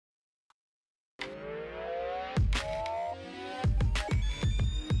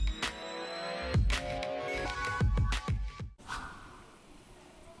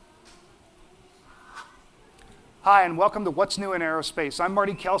Hi, and welcome to What's New in Aerospace. I'm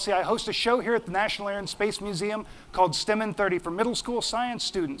Marty Kelsey. I host a show here at the National Air and Space Museum called STEM in 30 for middle school science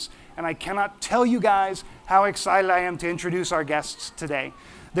students. And I cannot tell you guys how excited I am to introduce our guests today.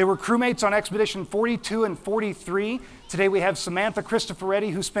 They were crewmates on Expedition 42 and 43. Today we have Samantha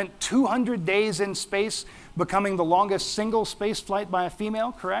Cristoferetti, who spent 200 days in space, becoming the longest single space flight by a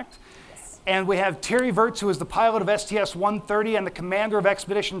female, correct? And we have Terry Virts, who is the pilot of STS-130 and the commander of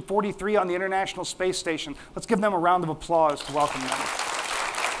Expedition 43 on the International Space Station. Let's give them a round of applause to welcome them.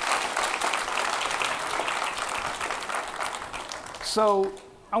 So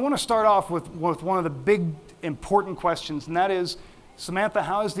I want to start off with one of the big, important questions, and that is, Samantha,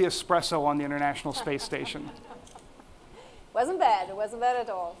 how is the espresso on the International Space Station? Wasn't bad. It wasn't bad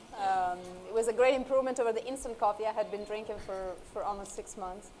at all. It was a great improvement over the instant coffee I had been drinking for almost 6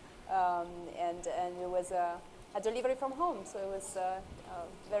 months. And it was a delivery from home, so it was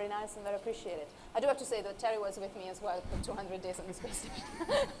very nice and very appreciated. I do have to say that Terry was with me as well for 200 days on the space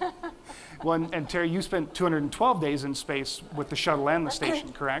station. Well, and Terry, you spent 212 days in space with the shuttle and the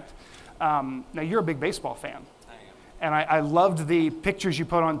station, correct? Now, you're a big baseball fan. I am. And I loved the pictures you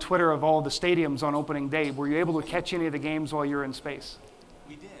put on Twitter of all the stadiums on opening day. Were you able to catch any of the games while you were in space?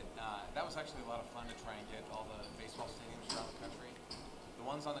 We did. That was actually a lot of fun to try and get all the baseball stadiums around the country. The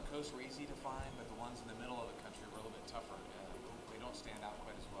ones on the coast were easy to find, but the ones in the middle of the country were a little bit tougher. They don't stand out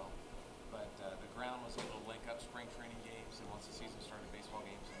quite as well. But the ground was able to link up spring training games, and once the season started, baseball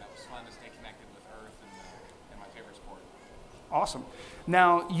games, and that was fun to stay connected with Earth and my favorite sport. Awesome.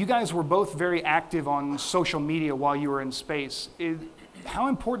 Now, you guys were both very active on social media while you were in space.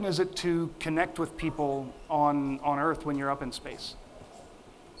 How important is it to connect with people on Earth when you're up in space?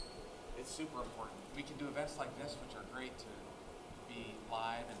 It's super important. We can do events like this, which are great to be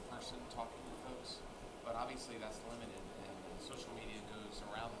live in person talking to folks, but obviously that's limited, and social media goes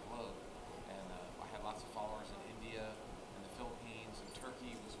around the globe. And I had lots of followers in India and the Philippines, and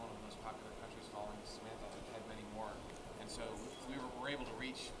Turkey was one of the most popular countries following Samantha. It had many more. And so we were able to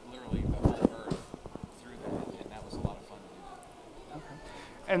reach literally the whole Earth through that, and that was a lot of fun to do that. Okay.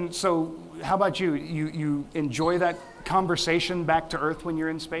 And so how about you? You enjoy that conversation back to Earth when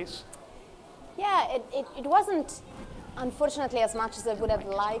you're in space? Yeah, it wasn't, unfortunately, as much as I would have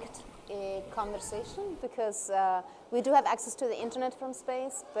liked a conversation, because we do have access to the internet from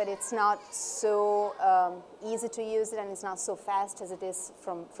space, but it's not so easy to use it, and it's not so fast as it is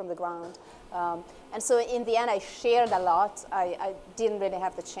from the ground. And so in the end, I shared a lot. I didn't really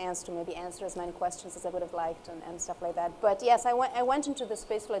have the chance to maybe answer as many questions as I would have liked and stuff like that. But yes, I went into the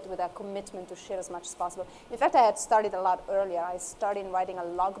spaceflight with a commitment to share as much as possible. In fact, I had started a lot earlier. I started writing a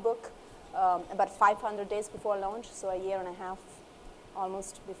logbook about 500 days before launch, so a year and a half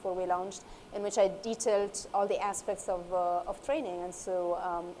almost before we launched, in which I detailed all the aspects of training. And so,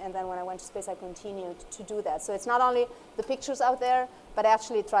 and then when I went to space, I continued to do that. So it's not only the pictures out there, but I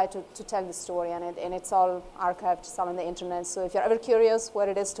actually try to tell the story, and it's all archived, it's all on the internet. So if you're ever curious what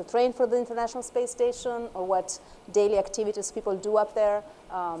it is to train for the International Space Station, or what daily activities people do up there,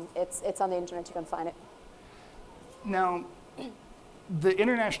 it's on the internet, you can find it. Now, the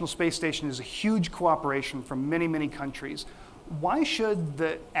International Space Station is a huge cooperation from many, many countries. Why should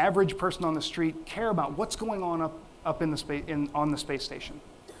the average person on the street care about what's going on up in the on the space station?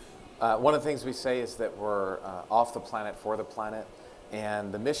 One of the things we say is that we're off the planet for the planet,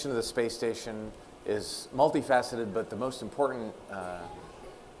 and the mission of the space station is multifaceted, but the most important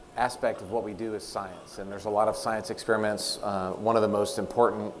aspect of what we do is science. And there's a lot of science experiments. One of the most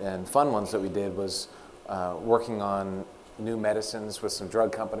important and fun ones that we did was working on new medicines with some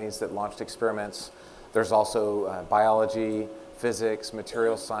drug companies that launched experiments. There's also biology, physics,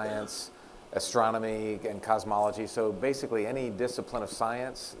 material science, astronomy, and cosmology. So basically any discipline of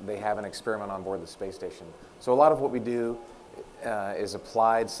science, they have an experiment on board the space station. So a lot of what we do is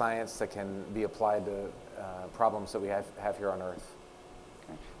applied science that can be applied to problems that we have here on Earth.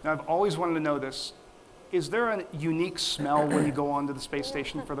 Okay. Now, I've always wanted to know this. Is there a unique smell when you go onto the space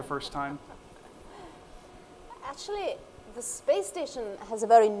station for the first time? Actually, the space station has a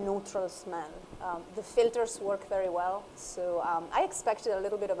very neutral smell. The filters work very well, so I expected a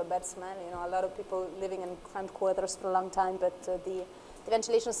little bit of a bad smell. You know, a lot of people living in cramped quarters for a long time, but the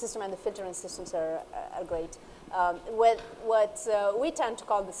ventilation system and the filtering systems are great. What we tend to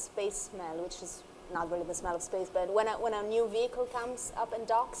call the space smell, which is not really the smell of space, but when a new vehicle comes up and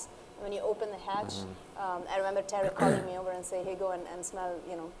docks, and when you open the hatch, I remember Terry calling me over and say, "Hey, go and smell,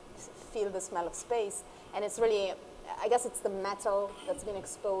 you know, feel the smell of space," and it's really I guess it's the metal that's been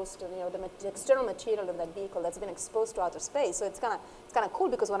exposed, and the external material of that vehicle that's been exposed to outer space. So it's kind of cool,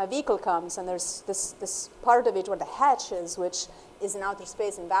 because when a vehicle comes and there's this part of it where the hatch is, which is in outer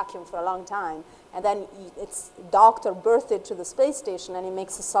space in vacuum for a long time, and then it's docked or berthed to the space station, and it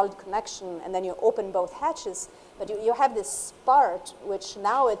makes a solid connection, and then you open both hatches, but you have this part which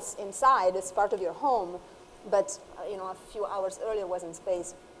now it's inside, it's part of your home, but a few hours earlier was in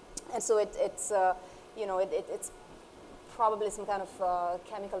space, and so it's probably some kind of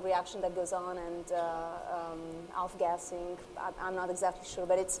chemical reaction that goes on, and off-gassing. I'm not exactly sure,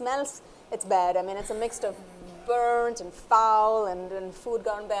 but it smells. It's bad. I mean, it's a mix of burnt and foul and food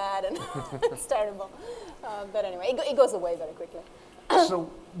gone bad, and it's terrible. But anyway, it goes away very quickly.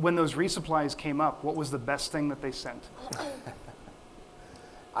 So when those resupplies came up, what was the best thing that they sent?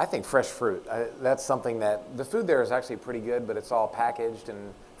 I think fresh fruit. That's something that the food there is actually pretty good, but it's all packaged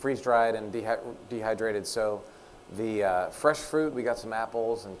and freeze-dried and dehydrated. So the fresh fruit, we got some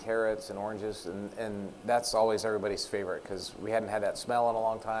apples and carrots and oranges, and that's always everybody's favorite, because we hadn't had that smell in a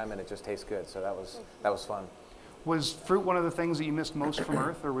long time, and it just tastes good. So that was fun. Was fruit one of the things that you missed most from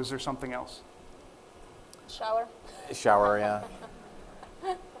Earth, or was there something else? Shower? Shower, yeah.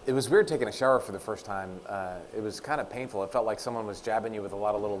 It was weird taking a shower for the first time. It was kind of painful. It felt like someone was jabbing you with a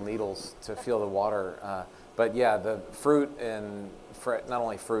lot of little needles to feel the water. But yeah, the fruit and not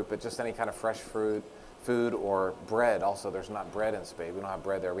only fruit, but just any kind of fresh fruit, food, or bread. Also, there's not bread in space. We don't have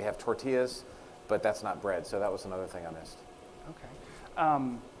bread there. We have tortillas, but that's not bread. So that was another thing I missed.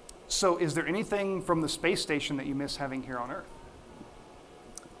 Okay. So is there anything from the space station that you miss having here on Earth?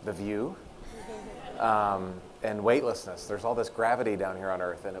 The view. And weightlessness. There's all this gravity down here on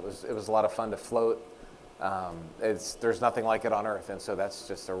Earth, and it was a lot of fun to float. There's nothing like it on Earth, and so that's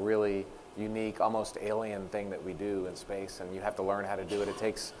just a really unique, almost alien thing that we do in space, and you have to learn how to do it. It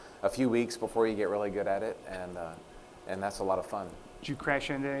takes a few weeks before you get really good at it, and that's a lot of fun. Did you crash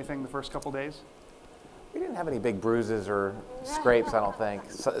into anything the first couple days? We didn't have any big bruises or scrapes, I don't think.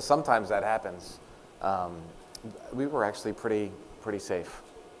 Sometimes that happens. We were actually pretty safe.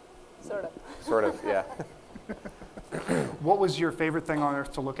 Sort of. Sort of, yeah. What was your favorite thing on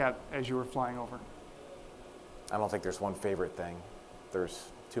Earth to look at as you were flying over? I don't think there's one favorite thing. There's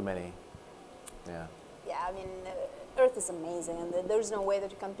too many. Yeah. Yeah, I mean, Earth is amazing, and there's no way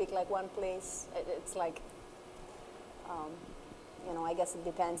that you can pick like one place. It's like, I guess it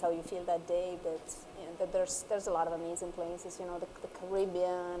depends how you feel that day, but there's a lot of amazing places. The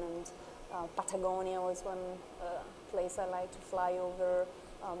Caribbean and Patagonia was one place I like to fly over.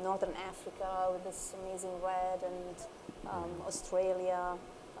 Northern Africa with this amazing red, and Australia,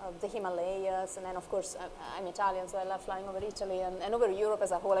 the Himalayas, and then of course I'm Italian, so I love flying over Italy and over Europe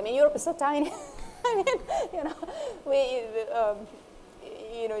as a whole. I mean, Europe is so tiny. I mean,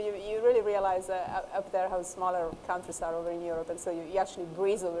 you really realize up there how smaller countries are over in Europe, and so you actually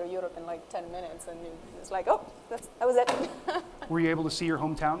breeze over Europe in like 10 minutes, and it's like, oh, that was it. Were you able to see your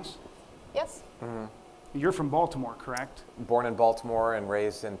hometowns? Yes. Mm-hmm. You're from Baltimore, correct? Born in Baltimore and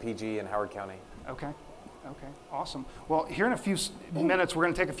raised in PG in Howard County. Okay, awesome. Well, here in a few minutes, we're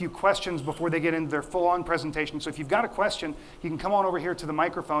going to take a few questions before they get into their full-on presentation. So if you've got a question, you can come on over here to the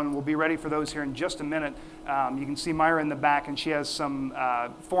microphone, and we'll be ready for those here in just a minute. You can see Myra in the back, and she has some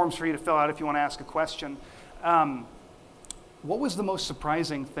forms for you to fill out if you want to ask a question. What was the most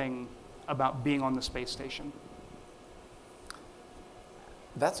surprising thing about being on the space station?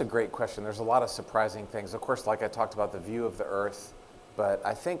 That's a great question. There's a lot of surprising things. Of course, like I talked about, the view of the Earth, but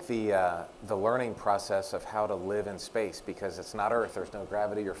I think the learning process of how to live in space, because it's not Earth, there's no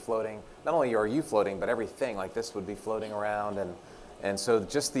gravity, you're floating. Not only are you floating, but everything like this would be floating around, and so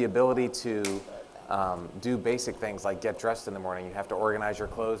just the ability to do basic things like get dressed in the morning. You have to organize your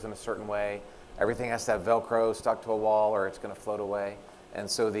clothes in a certain way. Everything has to have Velcro stuck to a wall or it's going to float away. And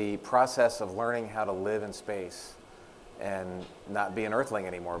so the process of learning how to live in space and not be an Earthling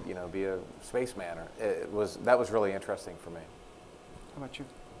anymore, be a spaceman, that was really interesting for me. How about you?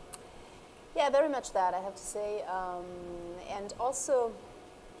 Yeah, very much that, I have to say. And also,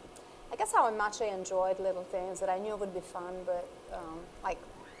 I guess how much I enjoyed little things that I knew would be fun, but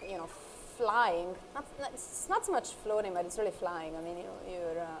flying, it's not so much floating, but it's really flying. I mean,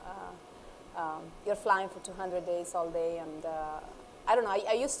 you're flying for 200 days all day, and I don't know,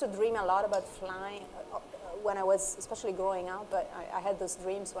 I used to dream a lot about flying when I was, especially growing up, but I had those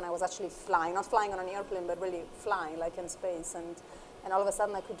dreams when I was actually flying, not flying on an airplane, but really flying, like in space, and all of a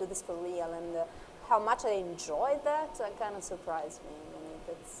sudden I could do this for real, and how much I enjoyed that kind of surprised me. I mean,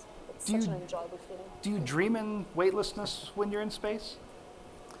 it's such an enjoyable feeling. Do you dream in weightlessness when you're in space?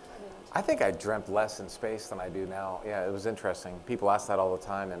 I think I dreamt less in space than I do now. Yeah, it was interesting. People ask that all the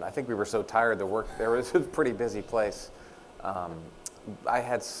time, and I think we were so tired to work there. It was a pretty busy place. I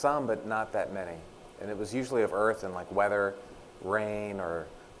had some, but not that many. And it was usually of Earth and like weather, rain or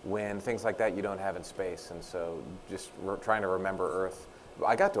wind, things like that you don't have in space. And so just trying to remember Earth.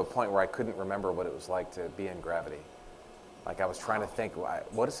 I got to a point where I couldn't remember what it was like to be in gravity. Like I was trying to think,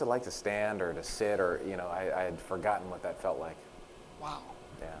 what is it like to stand or to sit, or, you know, I had forgotten what that felt like. Wow.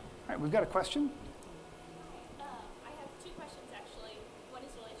 Yeah. All right, we've got a question. I have two questions actually. One is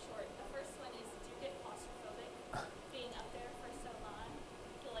really short. The first one is, do you get claustrophobic being up there for so long?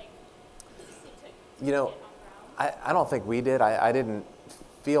 I feel like you just need to You know, get on ground. I don't think we did. I didn't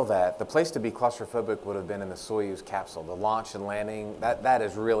feel that. The place to be claustrophobic would have been in the Soyuz capsule. The launch and landing, that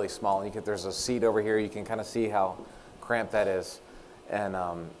is really small. There's a seat over here. You can kind of see how cramped that is. And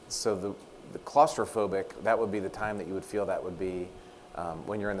so the claustrophobic, that would be the time that you would feel that would be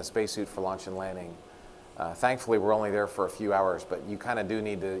when you're in the spacesuit for launch and landing. Thankfully, we're only there for a few hours, but you kind of do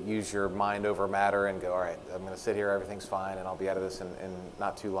need to use your mind over matter and go, all right, I'm going to sit here, everything's fine, and I'll be out of this in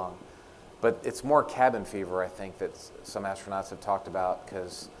not too long. But it's more cabin fever, I think, that some astronauts have talked about,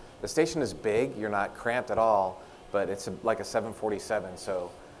 because the station is big, you're not cramped at all, but it's like a 747, so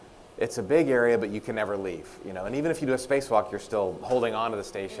it's a big area, but you can never leave, you know. And even if you do a spacewalk, you're still holding on to the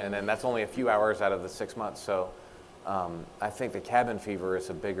station, and that's only a few hours out of the 6 months. So I think the cabin fever is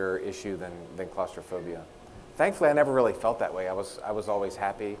a bigger issue than claustrophobia. Thankfully, I never really felt that way. I was always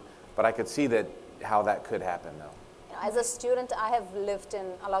happy, but I could see how that could happen, though. You know, as a student, I have lived in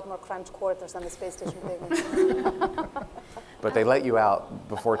a lot more cramped quarters than the space station pavement. But they let you out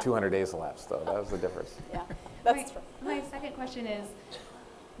before 200 days elapsed, though. That was the difference. Yeah, that's true. My second question is,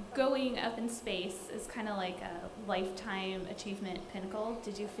 going up in space is kind of like a lifetime achievement pinnacle.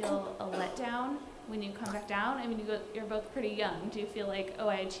 Did you feel a letdown when you come back down? I mean, you're both pretty young. Do you feel like, oh,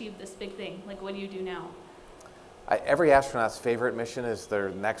 I achieved this big thing? Like, what do you do now? Every astronaut's favorite mission is their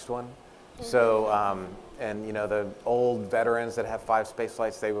next one. So, and you know, the old veterans that have 5 space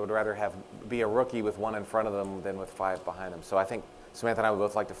flights, they would rather be a rookie with 1 in front of them than with 5 behind them. So I think Samantha and I would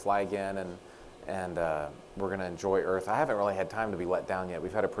both like to fly again, and we're going to enjoy Earth. I haven't really had time to be let down yet.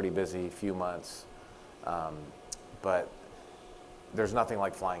 We've had a pretty busy few months, but there's nothing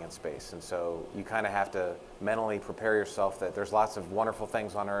like flying in space. And so you kind of have to mentally prepare yourself that there's lots of wonderful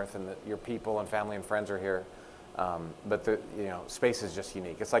things on Earth, and that your people and family and friends are here. But you know, space is just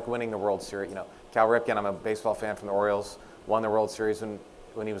unique. It's like winning the World Series. You know, Cal Ripken, I'm a baseball fan from the Orioles, won the World Series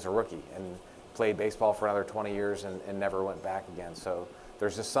when he was a rookie, and played baseball for another 20 years and never went back again. So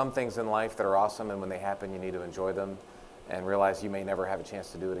there's just some things in life that are awesome, and when they happen, you need to enjoy them and realize you may never have a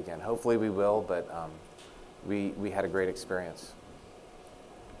chance to do it again. Hopefully we will, but we had a great experience.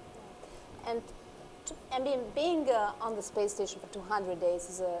 And I mean, being on the space station for 200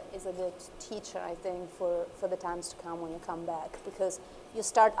 days is a good teacher, I think, for the times to come when you come back, because you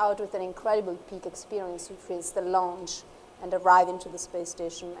start out with an incredible peak experience, which is the launch and arriving to the space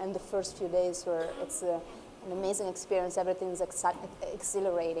station, and the first few days where it's an amazing experience, everything's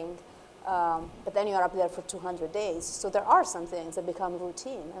exhilarating, but then you're up there for 200 days. So there are some things that become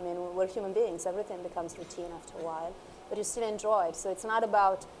routine. I mean, we're human beings, everything becomes routine after a while, but you still enjoy it. So it's not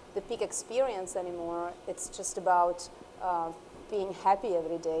about the peak experience anymore, it's just about being happy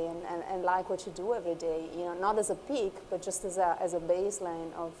every day and like what you do every day, you know, not as a peak, but just as a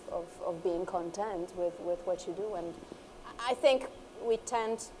baseline of being content with what you do. And I think we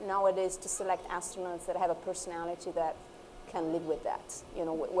tend nowadays to select astronauts that have a personality that can live with that. You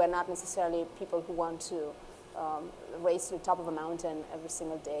know, we're not necessarily people who want to race to the top of a mountain every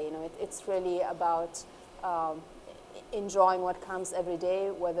single day. You know, it's really about enjoying what comes every day,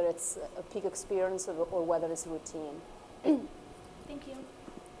 whether it's a peak experience or whether it's routine. Thank you.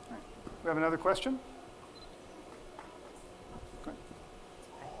 We have another question? Okay.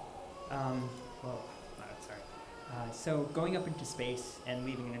 So going up into space and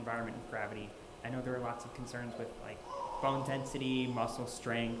leaving an environment of gravity, I know there are lots of concerns with like bone density, muscle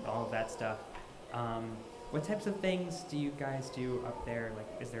strength, all of that stuff. What types of things do you guys do up there? Like,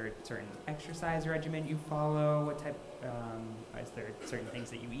 is there a certain exercise regimen you follow? What type, is there certain things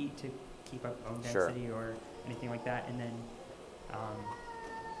that you eat to keep up bone density or anything like that? And then,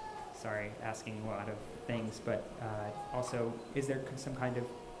 sorry, asking a lot of things, but also, is there some kind of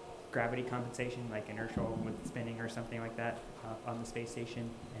gravity compensation, like inertial with spinning or something like that on the space station?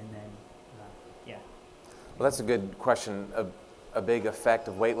 And then, yeah. Well, that's a good question. A big effect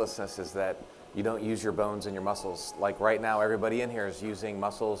of weightlessness is that you don't use your bones and your muscles. Like right now, everybody in here is using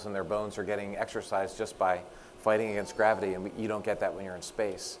muscles and their bones are getting exercised just by fighting against gravity, and you don't get that when you're in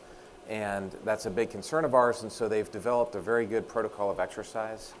space. And that's a big concern of ours, and so they've developed a very good protocol of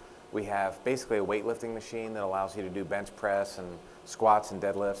exercise We have basically a weightlifting machine that allows you to do bench press and squats and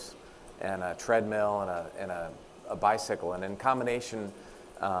deadlifts, and a treadmill and a bicycle. And in combination,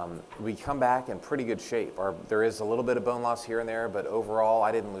 we come back in pretty good shape. There is a little bit of bone loss here and there, but overall,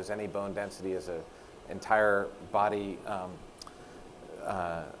 I didn't lose any bone density as an entire body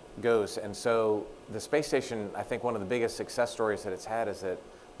goes. And so the space station, I think one of the biggest success stories that it's had is that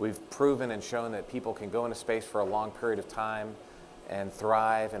we've proven and shown that people can go into space for a long period of time and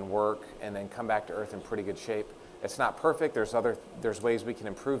thrive and work and then come back to Earth in pretty good shape. It's not perfect. There's ways we can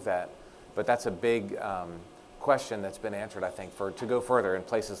improve that, but that's a big question that's been answered, I think, to go further in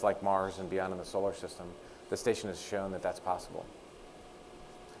places like Mars and beyond in the solar system. The station has shown that that's possible.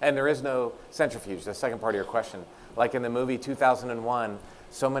 And there is no centrifuge, the second part of your question. Like in the movie 2001,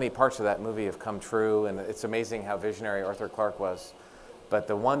 so many parts of that movie have come true, and it's amazing how visionary Arthur Clarke was. But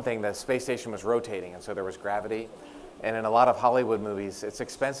the one thing, the space station was rotating, and so there was gravity. And in a lot of Hollywood movies, it's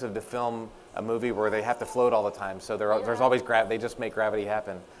expensive to film a movie where they have to float all the time. So there's always they just make gravity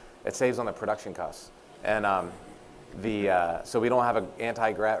happen. It saves on the production costs. And so we don't have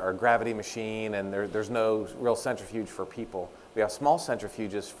an gravity machine, and there's no real centrifuge for people. We have small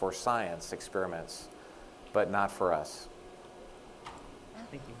centrifuges for science experiments, but not for us.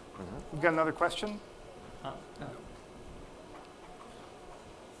 Thank you. We've got another question. No.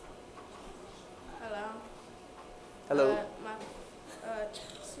 Hello.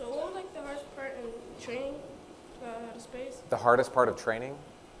 So what was like the hardest part in training to space? The hardest part of training?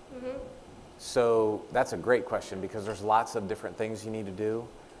 Mm-hmm. So that's a great question because there's lots of different things you need to do.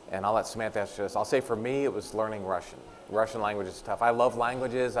 And I'll let Samantha answer this. I'll say for me, it was learning Russian. Russian language is tough. I love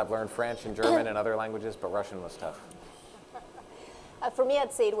languages. I've learned French and German and other languages, but Russian was tough. For me,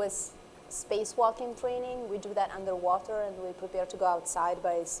 I'd say it was spacewalking training. We do that underwater, and we prepare to go outside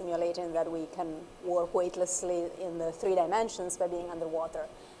by simulating that we can work weightlessly in the 3 dimensions by being underwater.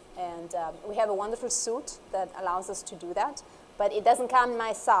 And we have a wonderful suit that allows us to do that, but it doesn't come in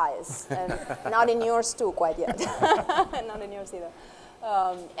my size, and not in yours too quite yet, not in yours either.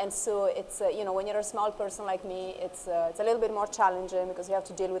 And so it's, when you're a small person like me, it's a little bit more challenging because you have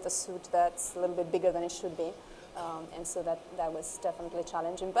to deal with a suit that's a little bit bigger than it should be. And so that was definitely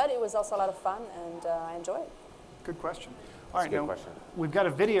challenging, but it was also a lot of fun, and I enjoy it. Good question. All right, Good now question. we've got a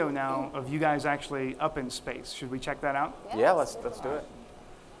video now of you guys actually up in space. Should we check that out? Yeah, let's do it.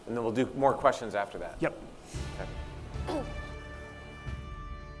 And then we'll do more questions after that. Yep. Okay.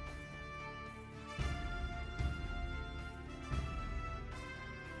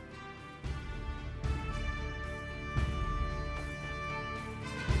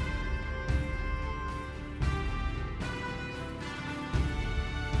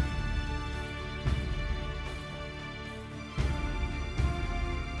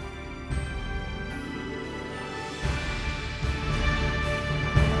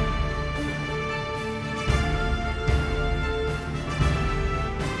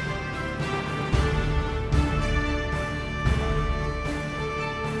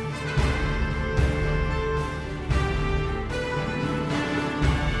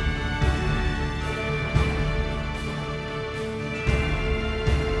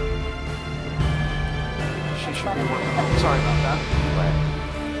 She should be working on it. Sorry about that.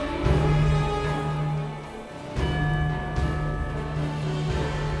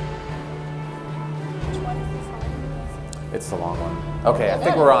 It's the long one. Okay, I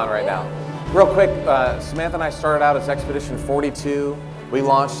think we're on right now. Real quick, Samantha and I started out as Expedition 42. We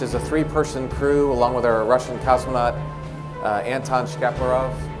launched as a 3-person crew along with our Russian cosmonaut, Anton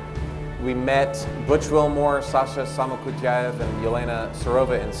Shkaplerov. We met Butch Wilmore, Sasha Samokhutyaev, and Yelena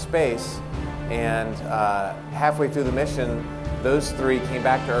Serova in space. And halfway through the mission, those 3 came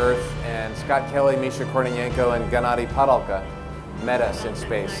back to Earth, and Scott Kelly, Misha Kornienko, and Gennady Padalka met us in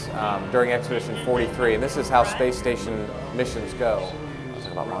space during Expedition 43. And this is how space station missions go. I'll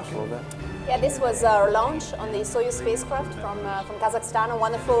talk about launch a little bit. Yeah, this was our launch on the Soyuz spacecraft from Kazakhstan. A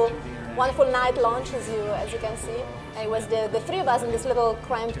wonderful night launch, as you can see. And it was the 3 of us in this little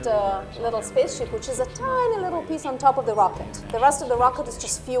cramped little spaceship, which is a tiny little piece on top of the rocket. The rest of the rocket is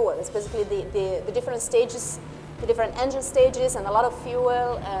just fuel. It's basically the different stages, the different engine stages, and a lot of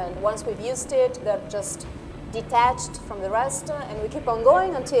fuel. And once we've used it, they're just detached from the rest, and we keep on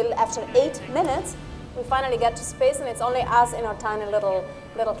going until after 8 minutes, we finally get to space, and it's only us in our tiny little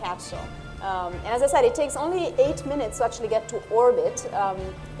capsule. And as I said, it takes only 8 minutes to actually get to orbit,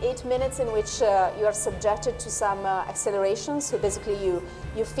 8 minutes in which you are subjected to some acceleration. So basically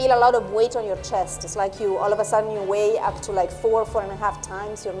you feel a lot of weight on your chest. It's like all of a sudden you weigh up to like 4.5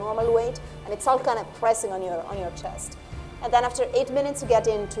 times your normal weight, and it's all kind of pressing on your chest. And then after 8 minutes, you get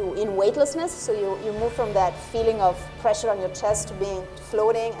in weightlessness. So you move from that feeling of pressure on your chest to being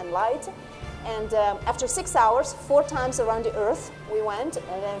floating and light. And after 6 hours, 4 times around the Earth, we went.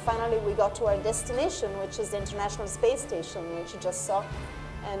 And then finally, we got to our destination, which is the International Space Station, which you just saw.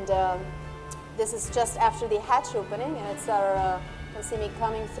 And this is just after the hatch opening. And it's our, you can see me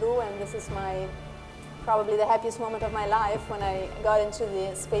coming through. And this is probably the happiest moment of my life when I got into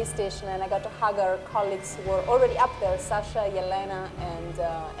the space station and I got to hug our colleagues who were already up there, Sasha, Yelena,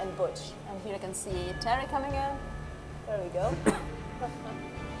 and Butch. And here you can see Terry coming in. There we go.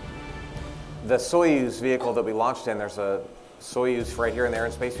 The Soyuz vehicle that we launched in, there's a Soyuz right here in the Air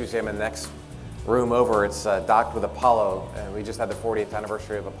and Space Museum in the next room over. It's docked with Apollo, and we just had the 40th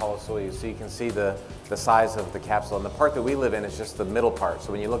anniversary of Apollo Soyuz, so you can see the size of the capsule. And the part that we live in is just the middle part.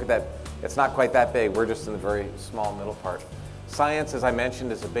 So when you look at that, it's not quite that big. We're just in the very small middle part. Science, as I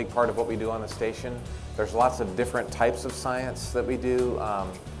mentioned, is a big part of what we do on the station. There's lots of different types of science that we do.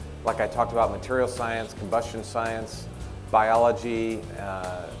 Like I talked about, material science, combustion science, biology.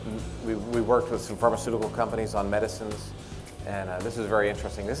 We worked with some pharmaceutical companies on medicines. And this is very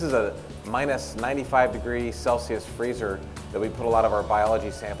interesting. This is a minus 95 degrees Celsius freezer that we put a lot of our biology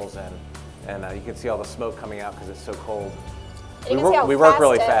samples in. And you can see all the smoke coming out because it's so cold. We work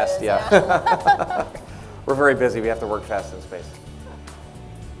really fast, yeah. We're very busy. We have to work fast in space.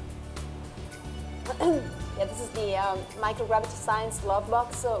 Yeah, this is the microgravity science glove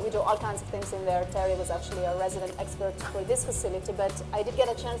box. So we do all kinds of things in there. Terry was actually our resident expert for this facility, but I did get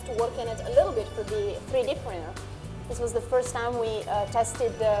a chance to work in it a little bit for the 3D printer. This was the first time we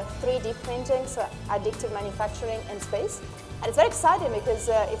tested 3D printing, so additive manufacturing in space. And it's very exciting because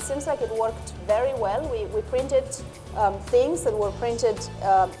it seems like it worked very well. We printed things that were printed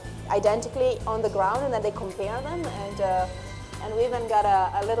identically on the ground, and then they compare them. And we even got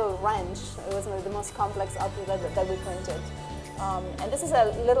a little wrench. It was the most complex object that we printed. And this is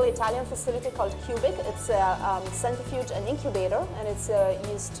a little Italian facility called Cubic. It's a centrifuge and incubator, and it's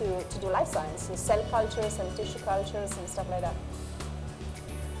used to do life science, so cell cultures and tissue cultures and stuff like that.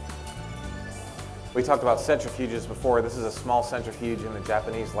 We talked about centrifuges before. This is a small centrifuge in the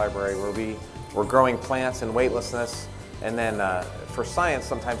Japanese library where we're growing plants in weightlessness. And then for science,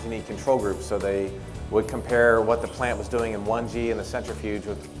 sometimes you need control groups. So they would compare what the plant was doing in 1G in the centrifuge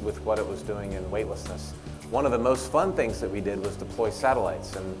with what it was doing in weightlessness. One of the most fun things that we did was deploy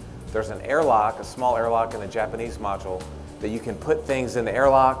satellites. And there's an airlock, a small airlock in the Japanese module that you can put things in the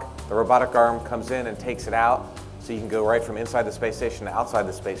airlock. The robotic arm comes in and takes it out. So you can go right from inside the space station to outside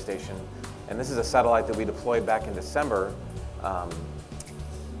the space station. And this is a satellite that we deployed back in December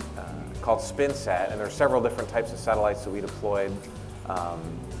called SpinSat. And there are several different types of satellites that we deployed.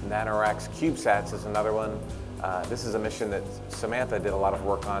 NanoRacks CubeSats is another one. This is a mission that Samantha did a lot of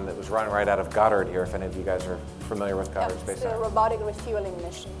work on that was running right out of Goddard here, if any of you guys are familiar with Goddard Space Center. It's a robotic refueling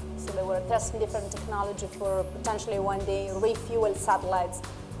mission. So they were testing different technology for potentially one day refuel satellites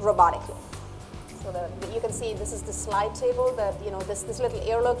robotically. So you can see this is the slide table that, this little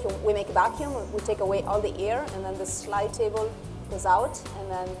airlock, we make a vacuum, we take away all the air, and then the slide table goes out,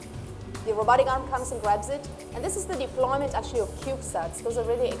 and then the robotic arm comes and grabs it. And this is the deployment actually of CubeSats. Those are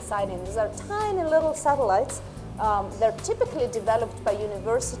really exciting. These are tiny little satellites. They're typically developed by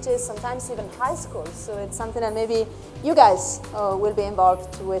universities, sometimes even high schools. So it's something that maybe you guys will be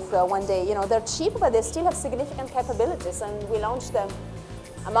involved with one day. They're cheap, but they still have significant capabilities, and we launched them,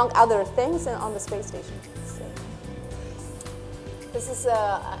 among other things, on the space station. So this is,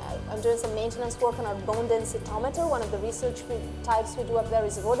 I'm doing some maintenance work on our bone densitometer. One of the research types we do up there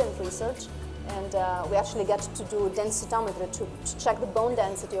is rodent research. And we actually get to do densitometry to check the bone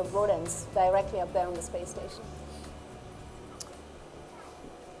density of rodents directly up there on the space station.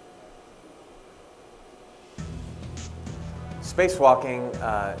 Spacewalking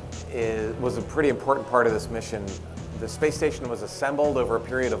was a pretty important part of this mission. The space station was assembled over a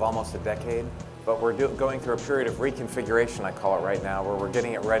period of almost a decade, but we're going through a period of reconfiguration, I call it right now, where we're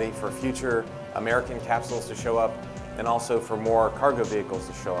getting it ready for future American capsules to show up and also for more cargo vehicles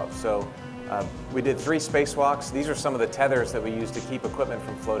to show up. So we did 3 spacewalks. These are some of the tethers that we use to keep equipment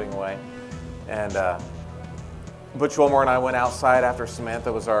from floating away. And Butch Wilmore and I went outside after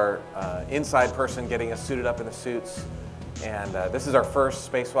Samantha was our inside person getting us suited up in the suits. And this is our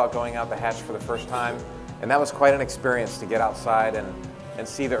first spacewalk going out the hatch for the first time. And that was quite an experience to get outside and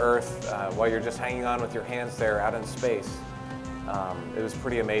see the Earth while you're just hanging on with your hands there out in space. It was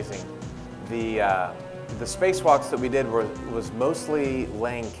pretty amazing. The spacewalks that we did was mostly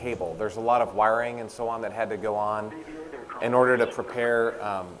laying cable. There's a lot of wiring and so on that had to go on in order to prepare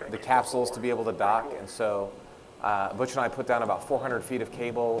the capsules to be able to dock. And so Butch and I put down about 400 feet of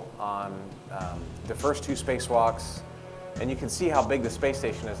cable on the first 2 spacewalks. And you can see how big the space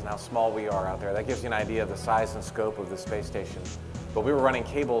station is and how small we are out there. That gives you an idea of the size and scope of the space station. But we were running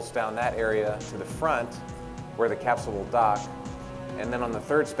cables down that area to the front where the capsule will dock. And then on the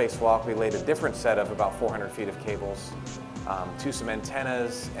third spacewalk, we laid a different set of about 400 feet of cables to some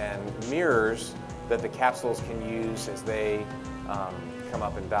antennas and mirrors that the capsules can use as they come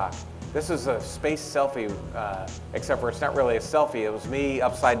up and dock. This is a space selfie, except for it's not really a selfie. It was me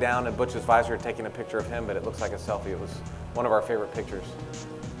upside down and Butch's visor taking a picture of him, but it looks like a selfie. It was one of our favorite pictures.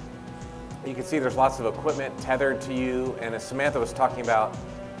 You can see there's lots of equipment tethered to you, and as Samantha was talking about,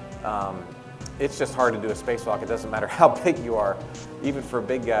 it's just hard to do a spacewalk. It doesn't matter how big you are. Even for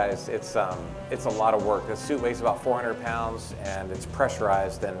big guys, it's a lot of work. The suit weighs about 400 pounds, and it's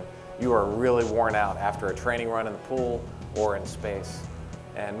pressurized, and you are really worn out after a training run in the pool or in space.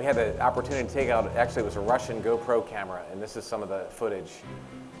 And we had the opportunity to take out, actually it was a Russian GoPro camera, and this is some of the footage.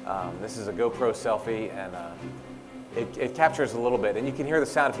 This is a GoPro selfie, and it captures a little bit. And you can hear the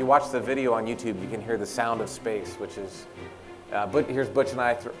sound. If you watch the video on YouTube, you can hear the sound of space, which is, here's Butch and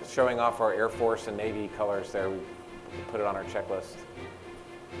I showing off our Air Force and Navy colors there. We put it on our checklist.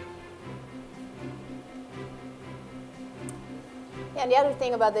 Yeah, and the other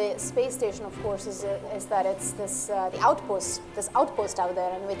thing about the space station, of course, is that it's this outpost out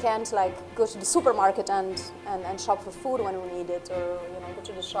there, and we can't like go to the supermarket and shop for food when we need it, or go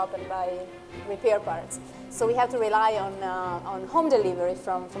to the shop and buy repair parts. So we have to rely on home delivery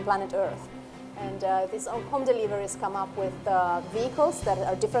from planet Earth, and these home deliveries come up with vehicles that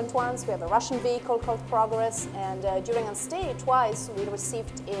are different ones. We have a Russian vehicle called Progress, and during our stay twice we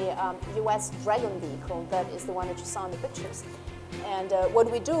received a U.S. Dragon vehicle that is the one that you saw in the pictures. And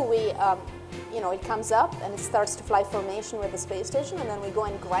what we do, it comes up and it starts to fly formation with the space station, and then we go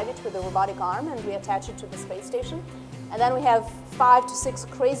and grab it with a robotic arm and we attach it to the space station. And then we have 5 to 6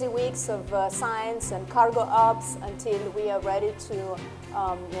 crazy weeks of science and cargo ops until we are ready to,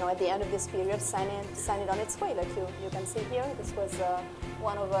 at the end of this period, send it on its way. Like you can see here, this was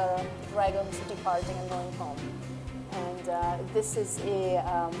one of our Dragons departing and going home. And this is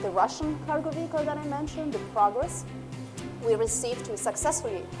the Russian cargo vehicle that I mentioned, the Progress. We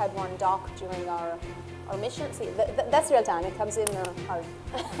successfully had one dock during our mission. See, that's real time. It comes in hard.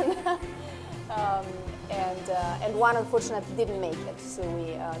 And one unfortunately didn't make it, so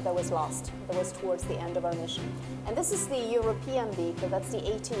that was lost. That was towards the end of our mission. And this is the European vehicle. That's the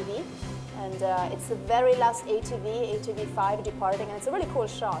ATV, and it's the very last ATV 5 departing, and it's a really cool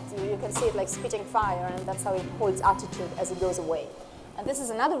shot. You can see it like spitting fire, and that's how it holds altitude as it goes away. And this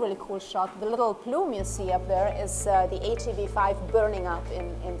is another really cool shot. The little plume you see up there is the ATV-5 burning up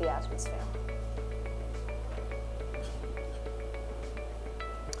in the atmosphere.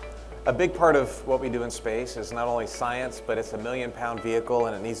 A big part of what we do in space is not only science, but it's a million-pound vehicle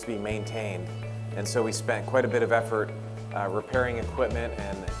and it needs to be maintained. And so we spent quite a bit of effort repairing equipment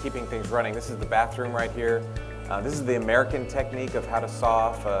and keeping things running. This is the bathroom right here. This is the American technique of how to saw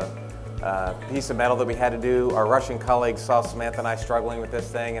off a piece of metal that we had to do. Our Russian colleague saw Samantha and I struggling with this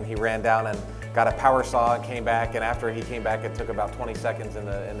thing, and he ran down and got a power saw and came back, and after he came back it took about 20 seconds and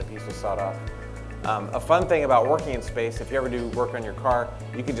the piece was sawed off. A fun thing about working in space, if you ever do work on your car,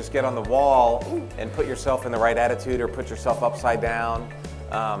 you can just get on the wall and put yourself in the right attitude or put yourself upside down,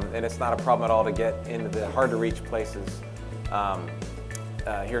 and it's not a problem at all to get into the hard to reach places.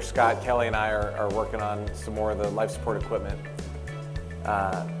 Here Scott, Kelly and I are working on some more of the life support equipment.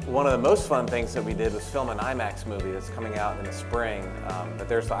 One of the most fun things that we did was film an IMAX movie that's coming out in the spring. But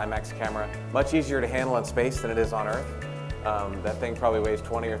there's the IMAX camera. Much easier to handle in space than it is on Earth. That thing probably weighs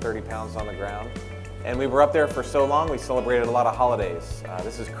 20 or 30 pounds on the ground. And we were up there for so long, we celebrated a lot of holidays.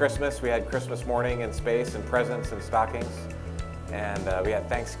 This is Christmas. We had Christmas morning in space and presents and stockings. And we had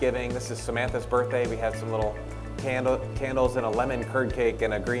Thanksgiving. This is Samantha's birthday. We had some little candles and a lemon curd cake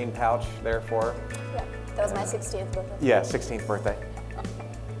and a green pouch there for her. Yeah, that was my 16th birthday. Yeah, 16th birthday.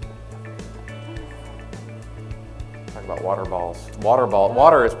 Talk about water balls.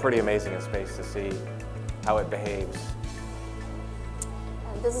 Water is pretty amazing in space to see how it behaves.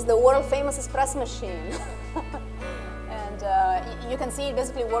 And this is the world famous espresso machine. And you can see it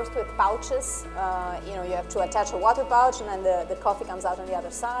basically works with pouches. You have to attach a water pouch, and then the coffee comes out on the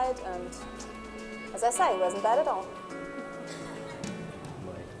other side. And as I say, it wasn't bad at all.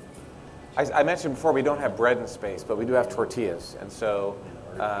 I mentioned before we don't have bread in space, but we do have tortillas. And so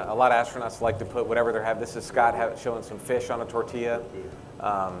a lot of astronauts like to put whatever they have. This is Scott showing some fish on a tortilla.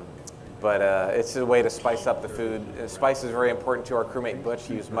 But it's a way to spice up the food. Spice is very important to our crewmate Butch.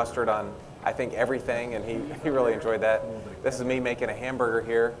 He used mustard on, I think, everything, and he really enjoyed that. This is me making a hamburger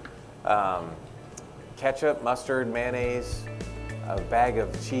here. Ketchup, mustard, mayonnaise, a bag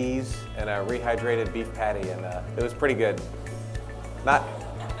of cheese and a rehydrated beef patty, and it was pretty good. Not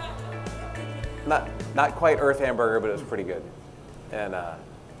quite Earth hamburger, but it was pretty good. And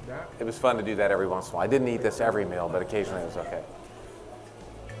it was fun to do that every once in a while. I didn't eat this every meal, but occasionally it was okay.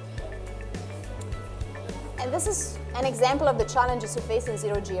 And this is an example of the challenges you face in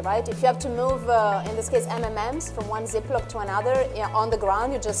zero-G, right? If you have to move, in this case, MMMs from one Ziploc to another on the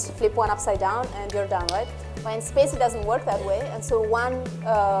ground, you just flip one upside down and you're done, right? But in space, it doesn't work that way. And so one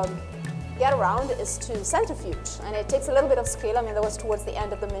get around is to centrifuge. And it takes a little bit of skill. I mean, that was towards the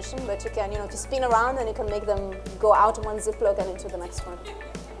end of the mission, but you can, to spin around and you can make them go out of one Ziploc and into the next one.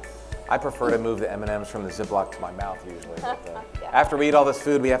 I prefer to move the M&Ms from the Ziploc to my mouth usually. But, after we eat all this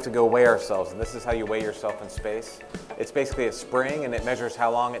food, we have to go weigh ourselves, and this is how you weigh yourself in space. It's basically a spring, and it measures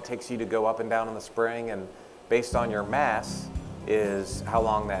how long it takes you to go up and down on the spring, and based on your mass is how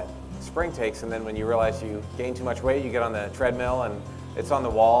long that spring takes. And then when you realize you gain too much weight, you get on the treadmill, and it's on the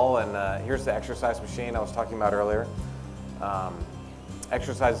wall, and here's the exercise machine I was talking about earlier.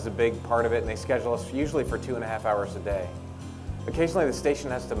 Exercise is a big part of it, and they schedule us usually for 2.5 hours a day. Occasionally the station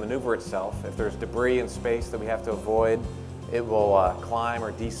has to maneuver itself. If there's debris in space that we have to avoid, it will climb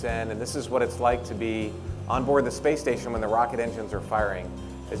or descend, and this is what it's like to be on board the space station when the rocket engines are firing.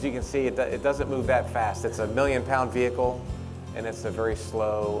 As you can see, it doesn't move that fast. It's a 1,000,000-pound vehicle, and it's a very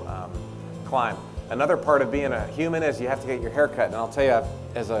slow climb. Another part of being a human is you have to get your hair cut, and I'll tell you,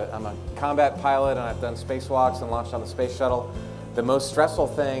 I'm a combat pilot, and I've done spacewalks and launched on the space shuttle. The most stressful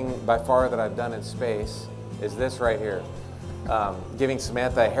thing by far that I've done in space is this right here. Giving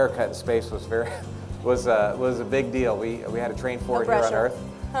Samantha a haircut in space was a big deal. We had to train for it here on Earth.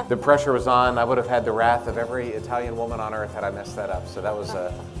 The pressure was on. I would have had the wrath of every Italian woman on Earth had I messed that up. So that was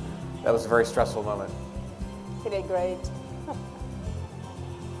a very stressful moment. You did great.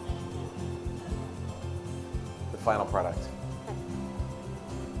 The final product.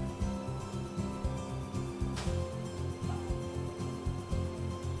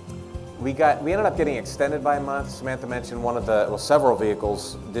 We ended up getting extended by a month. Samantha mentioned several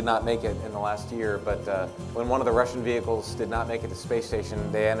vehicles did not make it in the last year, but when one of the Russian vehicles did not make it to space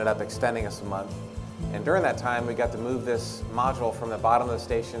station, they ended up extending us a month. And during that time, we got to move this module from the bottom of the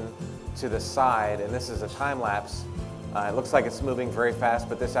station to the side, and this is a time lapse. It looks like it's moving very fast,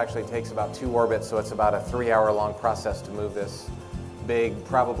 but this actually takes about 2 orbits, so it's about a 3-hour-long process to move this big,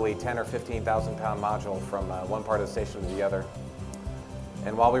 probably 10 or 15,000 pound module from one part of the station to the other.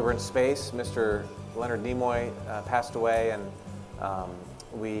 And while we were in space, Mr. Leonard Nimoy passed away, and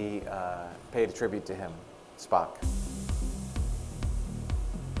we paid a tribute to him, Spock.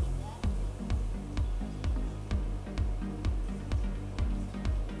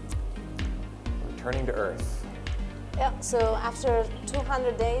 Returning to Earth. Yeah, so after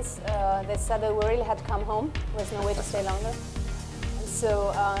 200 days, they said that we really had to come home. There was no way to stay longer.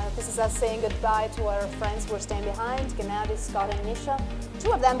 So this is us saying goodbye to our friends who are staying behind, Gennady, Scott, and Misha.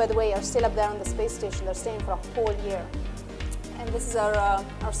 2 of them, by the way, are still up there on the space station. They're staying for a whole year. And this is our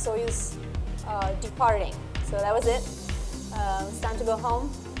Soyuz departing. So that was it. It's time to go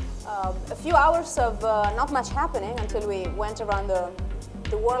home. A few hours of not much happening until we went around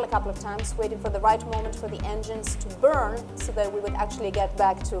the world a couple of times, waiting for the right moment for the engines to burn so that we would actually get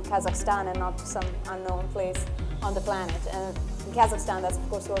back to Kazakhstan and not to some unknown place on the planet. And in Kazakhstan, that's of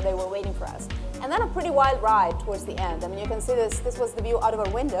course where they were waiting for us. And then a pretty wild ride towards the end. I mean, you can see this was the view out of our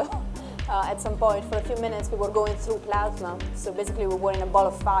window. At some point, for a few minutes, we were going through plasma. So basically, we were in a ball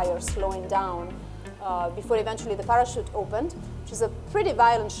of fire, slowing down before eventually the parachute opened, which is a pretty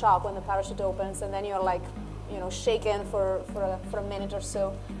violent shock when the parachute opens, and then you're like, shaken for a minute or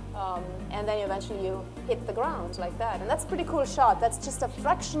so, and then eventually you hit the ground like that. And that's a pretty cool shot. That's just a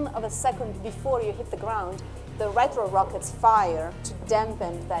fraction of a second before you hit the ground. The retro rockets fire to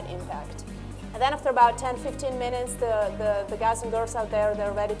dampen that impact. And then after about 10-15 minutes, the guys and girls out there,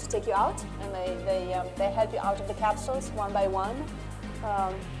 they're ready to take you out, and they help you out of the capsules one by one.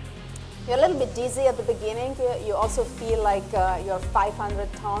 You're a little bit dizzy at the beginning. You also feel like you're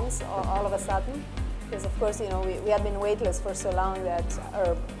 500 tons all of a sudden. Because of course, we had been weightless for so long that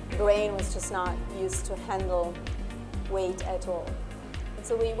our brain was just not used to handle weight at all. And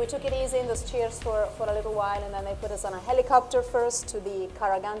so we took it easy in those chairs for a little while, and then they put us on a helicopter first to the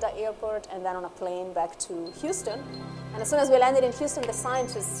Karaganda airport, and then on a plane back to Houston. And as soon as we landed in Houston, the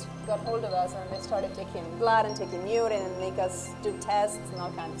scientists got hold of us, and they started taking blood and taking urine and make us do tests and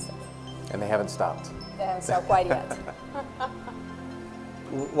all kinds of stuff. And they haven't stopped. They haven't stopped quite yet.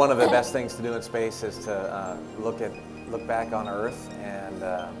 One of the best things to do in space is to look back on Earth, and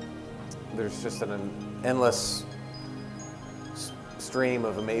there's just an endless stream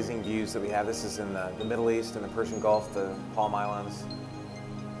of amazing views that we have. This is in the Middle East, in the Persian Gulf, the Palm Islands.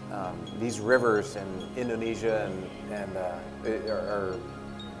 These rivers in Indonesia are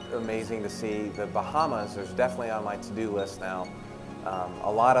amazing to see. The Bahamas is definitely on my to-do list now.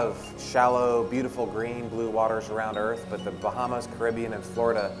 A lot of shallow, beautiful green, blue waters around Earth, but the Bahamas, Caribbean, and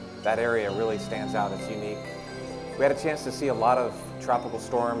Florida, that area really stands out. It's unique. We had a chance to see a lot of tropical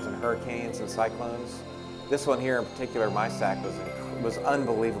storms and hurricanes and cyclones. This one here in particular, MySAC, was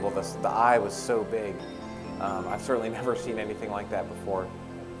unbelievable. The eye was so big. I've certainly never seen anything like that before.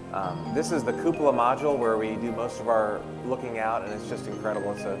 This is the cupola module where we do most of our looking out, and it's just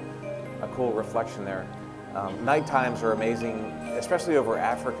incredible. It's a cool reflection there. Night times are amazing, especially over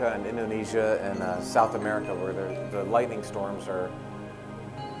Africa and Indonesia and South America, where the lightning storms are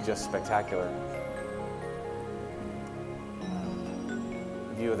just spectacular.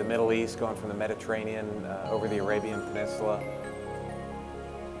 View of the Middle East going from the Mediterranean over the Arabian Peninsula.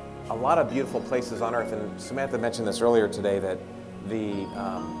 A lot of beautiful places on Earth, and Samantha mentioned this earlier today, that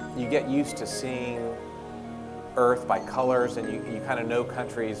you get used to seeing Earth by colors, and you kind of know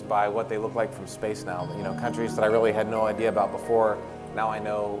countries by what they look like from space now. You know, countries that I really had no idea about before, now I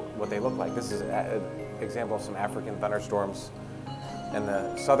know what they look like. This is an example of some African thunderstorms, and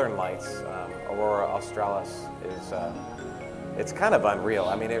the southern lights, Aurora Australis, it's kind of unreal.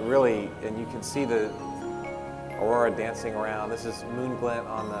 I mean, it really, and you can see the aurora dancing around. This is moon glint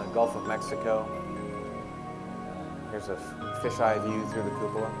on the Gulf of Mexico. Here's a fisheye view through the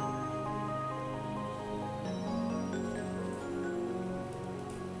cupola.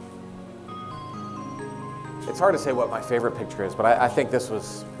 It's hard to say what my favorite picture is, but I think this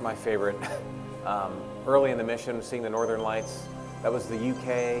was my favorite. Early in the mission, seeing the Northern Lights, that was the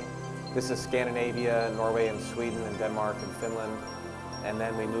UK. This is Scandinavia, Norway and Sweden and Denmark and Finland. And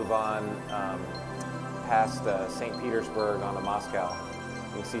then we move on past St. Petersburg on to Moscow.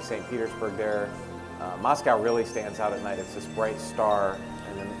 You can see St. Petersburg there. Moscow really stands out at night. It's this bright star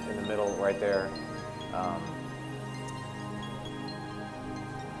in the middle right there.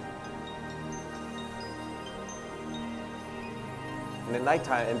 And at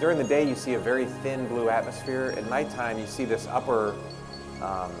nighttime, and during the day you see a very thin blue atmosphere. At nighttime you see this upper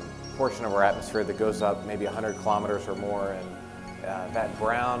portion of our atmosphere that goes up maybe 100 kilometers or more, and that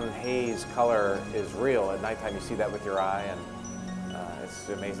brown haze color is real. At nighttime you see that with your eye, and it's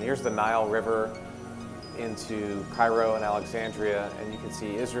amazing. Here's the Nile River into Cairo and Alexandria, and you can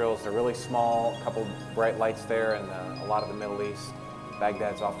see Israel's a really small, couple bright lights there, and a lot of the Middle East.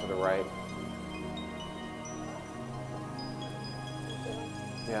 Baghdad's off to the right.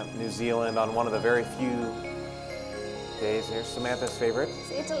 Yeah, New Zealand on one of the very few days. Here's Samantha's favorite.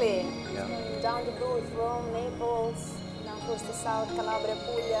 It's Italy. Yeah. Down the blue with Rome, Naples, down towards the south, Calabria,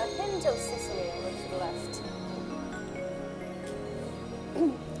 Puglia, hint of Sicily over to the left.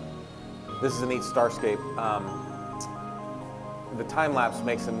 This is a neat starscape. The time lapse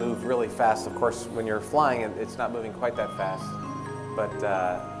makes it move really fast. Of course, when you're flying, it's not moving quite that fast. But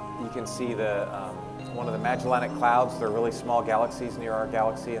you can see one of the Magellanic Clouds. They're really small galaxies near our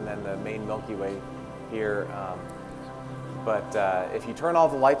galaxy, and then the main Milky Way here. But if you turn all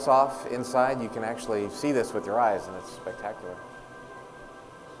the lights off inside, you can actually see this with your eyes, and it's spectacular.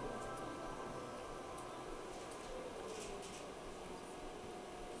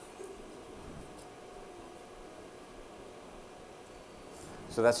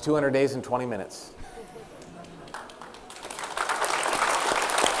 So that's 200 days and 20 minutes.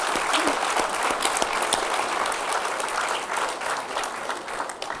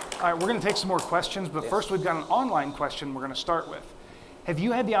 All right, we're going to take some more questions, but first we've got an online question we're going to start with. Have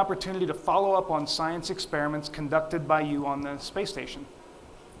you had the opportunity to follow up on science experiments conducted by you on the space station?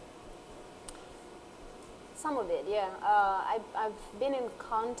 Some of it, yeah. I've been in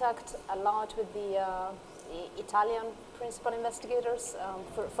contact a lot with the Italian principal investigators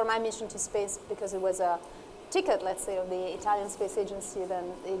for my mission to space, because it was a ticket, let's say, of the Italian Space Agency. Then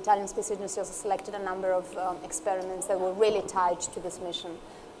the Italian Space Agency also selected a number of experiments that were really tied to this mission.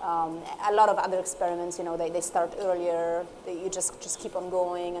 A lot of other experiments, you know, they start earlier, you just keep on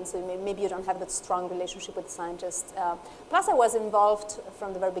going, and so maybe you don't have that strong relationship with the scientists. Plus I was involved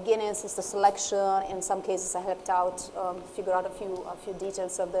from the very beginning, since the selection. In some cases I helped out, figure out a few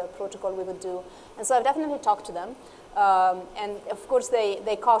details of the protocol we would do. And so I've definitely talked to them. And of course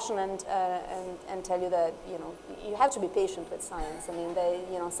they caution and tell you that, you know, you have to be patient with science. I mean,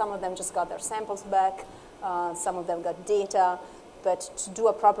 some of them just got their samples back, some of them got data, but to do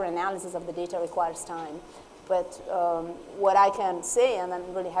a proper analysis of the data requires time. But what I can say, and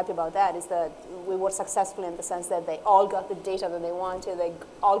I'm really happy about that, is that we were successful in the sense that they all got the data that they wanted, they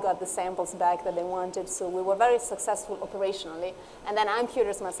all got the samples back that they wanted, so we were very successful operationally. And then I'm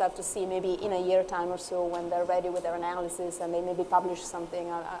curious myself to see maybe in a year time or so when they're ready with their analysis and they maybe publish something,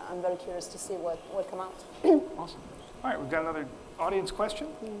 I'm very curious to see what will come out. Awesome. All right, we've got another audience question.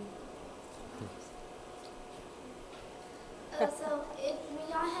 So when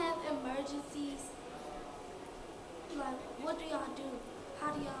y'all have emergencies, like, what do y'all do?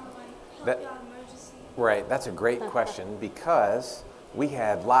 How do y'all help y'all emergency? Right, that's a great question because we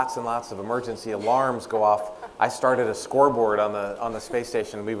had lots and lots of emergency alarms go off. I started a scoreboard on the space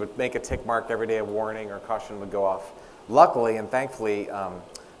station. We would make a tick mark every day, a warning or caution would go off. Luckily and thankfully,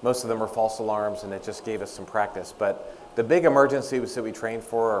 most of them are false alarms, and it just gave us some practice. But the big emergencies that we train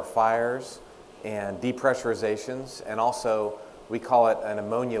for are fires and depressurizations, and also we call it an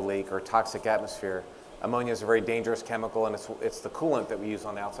ammonia leak or toxic atmosphere. Ammonia is a very dangerous chemical, and it's the coolant that we use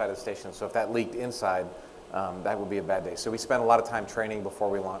on the outside of the station. So if that leaked inside, that would be a bad day. So we spend a lot of time training before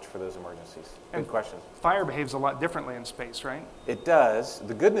we launch for those emergencies. Good question. Fire behaves a lot differently in space, right? It does.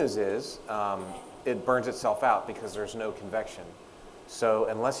 The good news is it burns itself out because there's no convection. So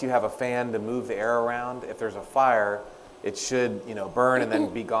unless you have a fan to move the air around, if there's a fire, it should burn and then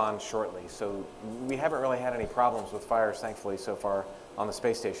be gone shortly. So we haven't really had any problems with fires, thankfully, so far on the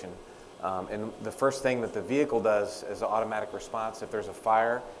space station. And the first thing that the vehicle does as an automatic response, if there's a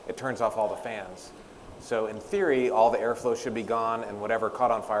fire, it turns off all the fans. So in theory, all the airflow should be gone, and whatever caught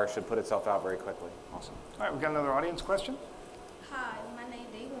on fire should put itself out very quickly. Awesome. All right, we've got another audience question. Hi, my name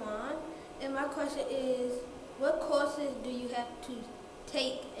is Daewon, and my question is, what courses do you have to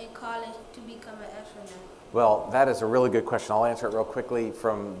take in college to become an astronaut? Well, that is a really good question. I'll answer it real quickly.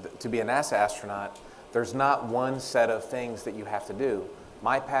 To be a NASA astronaut, there's not one set of things that you have to do.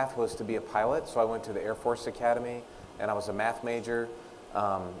 My path was to be a pilot, so I went to the Air Force Academy, and I was a math major.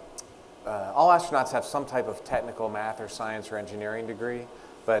 All astronauts have some type of technical math or science or engineering degree,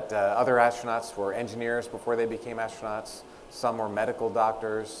 but other astronauts were engineers before they became astronauts. Some were medical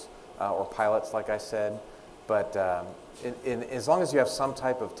doctors or pilots, like I said. But as long as you have some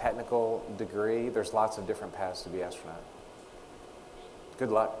type of technical degree, there's lots of different paths to be an astronaut.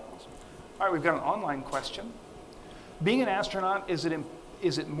 Good luck. All right, we've got an online question. Being an astronaut, is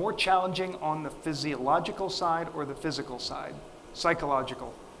it more challenging on the physiological side or the physical side,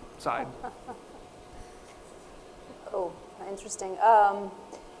 psychological side? Oh, interesting. Yeah,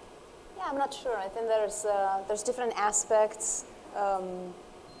 I'm not sure. I think there's different aspects.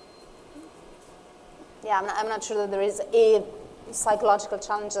 Yeah, I'm not sure that there is a psychological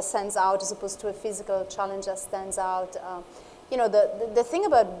challenge that stands out as opposed to a physical challenge that stands out. The thing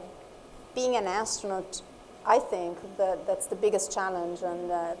about being an astronaut, I think that's the biggest challenge, and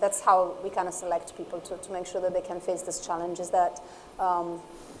that's how we kind of select people to make sure that they can face this challenge, is that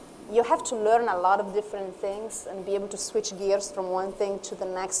you have to learn a lot of different things and be able to switch gears from one thing to the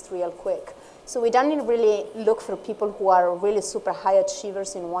next real quick. So we don't really look for people who are really super high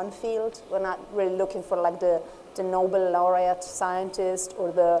achievers in one field. We're not really looking for like the Nobel laureate scientist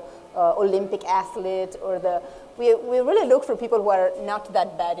or the Olympic athlete or we really look for people who are not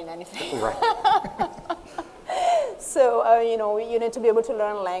that bad in anything. Right. So, you need to be able to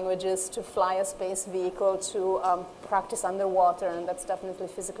learn languages, to fly a space vehicle, to practice underwater, and that's definitely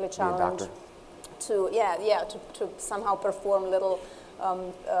physically challenged. To somehow perform little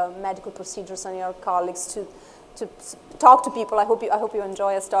medical procedures on your colleagues, to talk to people. I hope you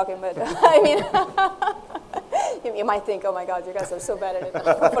enjoy us talking, but I mean, you might think, oh my God, you guys are so bad at it.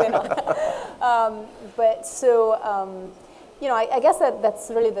 Hopefully not. I guess that's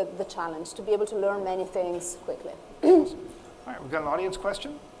really the challenge, to be able to learn many things quickly. All right, we've got an audience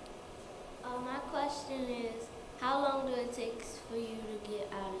question. My question is, how long do it take for you to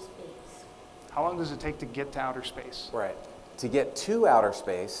get out of space? How long does it take to get to outer space? Right. To get to outer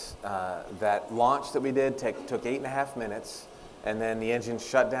space, that launch that we did took 8.5 minutes, and then the engine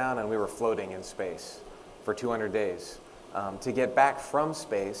shut down and we were floating in space for 200 days. To get back from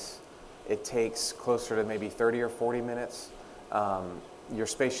space, it takes closer to maybe 30 or 40 minutes. Your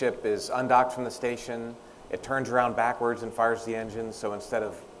spaceship is undocked from the station. It turns around backwards and fires the engine, so instead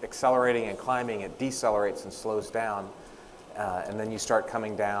of accelerating and climbing, it decelerates and slows down, and then you start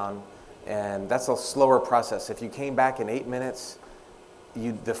coming down, and that's a slower process. If you came back in 8 minutes,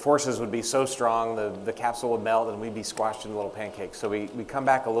 the forces would be so strong, the capsule would melt, and we'd be squashed into little pancakes. So we come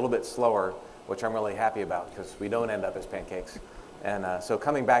back a little bit slower, which I'm really happy about, because we don't end up as pancakes. And so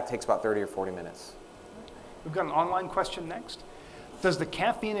coming back takes about 30 or 40 minutes. We've got an online question next. Does the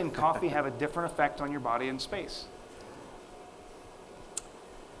caffeine in coffee have a different effect on your body in space?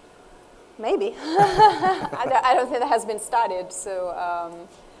 Maybe. I don't think that has been studied. So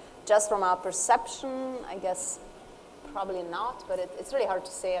just from our perception, I guess probably not. But it's really hard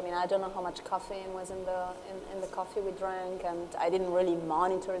to say. I mean, I don't know how much caffeine was in the coffee we drank, and I didn't really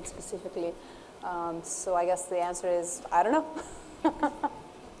monitor it specifically. So I guess the answer is I don't know. All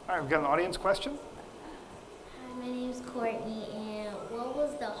right, we've got an audience question. Hi, my name is Courtney, and what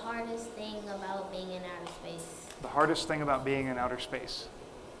was the hardest thing about being in outer space? The hardest thing about being in outer space.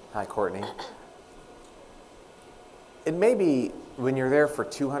 Hi, Courtney. It may be when you're there for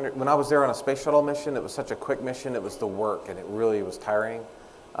 200, when I was there on a space shuttle mission, it was such a quick mission, it was the work, and it really was tiring.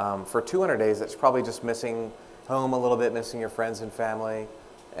 For 200 days, it's probably just missing home a little bit, missing your friends and family,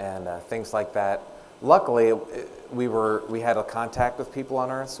 and things like that. Luckily, we had a contact with people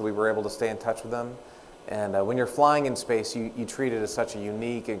on Earth, so we were able to stay in touch with them. And when you're flying in space, you treat it as such a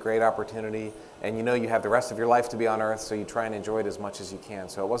unique and great opportunity, and you know you have the rest of your life to be on Earth, so you try and enjoy it as much as you can.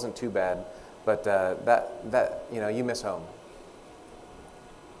 So it wasn't too bad, but you miss home.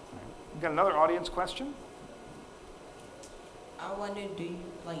 We've got another audience question. I wonder,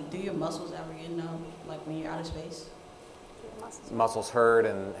 do your muscles ever get numb, like when you're out of space? Muscles hurt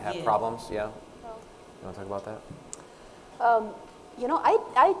and have problems, yeah? No. You want to talk about that? You know,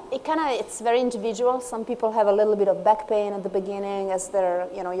 it's very individual. Some people have a little bit of back pain at the beginning as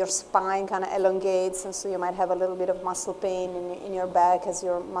your spine kind of elongates, and so you might have a little bit of muscle pain in your back as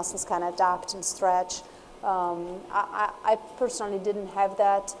your muscles kind of adapt and stretch. I personally didn't have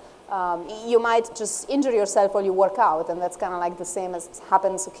that. You might just injure yourself while you work out, and that's kind of like the same as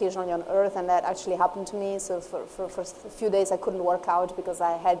happens occasionally on Earth, and that actually happened to me. So for a few days I couldn't work out because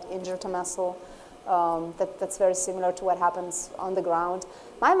I had injured a muscle. That's very similar to what happens on the ground.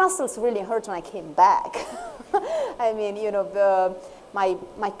 My muscles really hurt when I came back. I mean,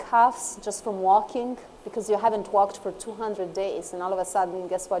 my calves just from walking, because you haven't walked for 200 days, and all of a sudden,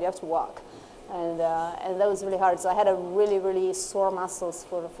 guess what? You have to walk. And that was really hard. So I had a really, really sore muscles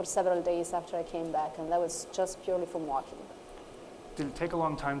for several days after I came back, and that was just purely from walking. Did it take a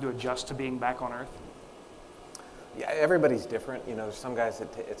long time to adjust to being back on Earth? Yeah, everybody's different. You know, there's some guys that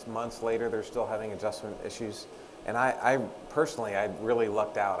it's months later, they're still having adjustment issues. And I personally, I really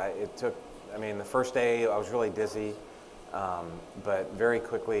lucked out. The first day I was really dizzy, but very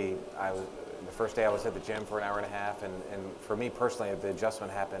quickly, the first day I was at the gym for an hour and a half, and for me personally, the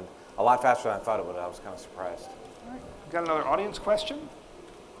adjustment happened a lot faster than I thought it would. I was kind of surprised. All right. Got another audience question?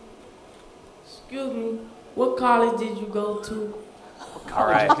 Excuse me, what college did you go to? All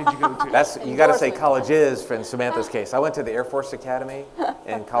right. Did you go to? You got to say colleges in Samantha's case. I went to the Air Force Academy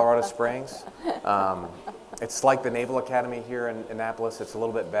in Colorado Springs. It's like the Naval Academy here in Annapolis. It's a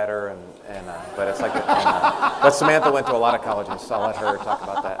little bit better, but it's like. But Samantha went to a lot of colleges, so I'll let her talk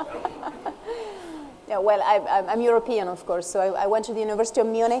about that. Yeah, well, I'm European, of course, so I went to the University of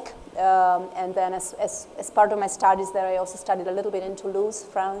Munich, and then as part of my studies there, I also studied a little bit in Toulouse,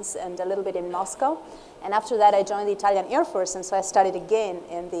 France, and a little bit in Moscow. And after that, I joined the Italian Air Force, and so I studied again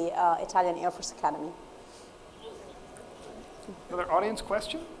in the Italian Air Force Academy. Another audience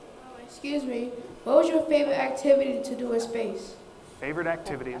question? Excuse me, what was your favorite activity to do in space? Favorite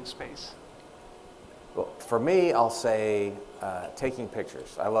activity in space? Well, for me, I'll say taking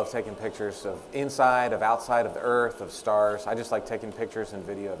pictures. I love taking pictures of inside, of outside of the Earth, of stars. I just like taking pictures and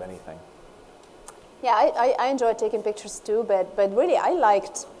video of anything. Yeah, I enjoy taking pictures too, but really I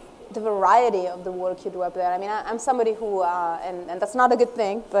liked the variety of the work you do up there. I mean, I'm somebody who, and that's not a good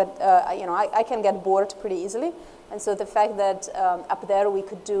thing, but I can get bored pretty easily. And so the fact that up there we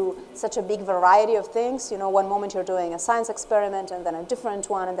could do such a big variety of things, one moment you're doing a science experiment, and then a different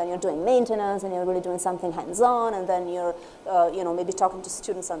one, and then you're doing maintenance, and you're really doing something hands-on, and then you're, maybe talking to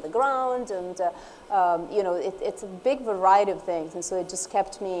students on the ground, and it's a big variety of things, and so it just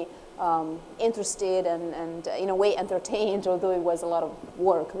kept me interested and in a way entertained, although it was a lot of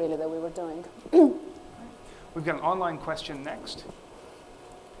work really that we were doing. We've got an online question next.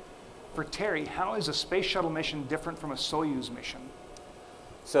 For Terry, how is a space shuttle mission different from a Soyuz mission?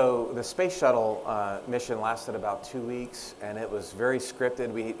 So the space shuttle mission lasted about 2 weeks, and it was very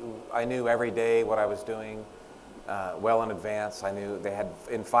scripted. I knew every day what I was doing well in advance. I knew they had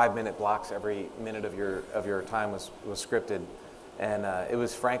in 5-minute blocks. Every minute of your time was scripted, and it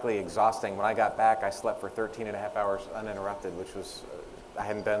was frankly exhausting. When I got back, I slept for 13 and a half hours uninterrupted, which was I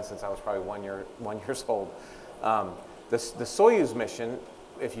hadn't done since I was probably 1 year old. The Soyuz mission,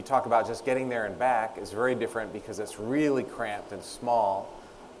 if you talk about just getting there and back, is very different because it's really cramped and small,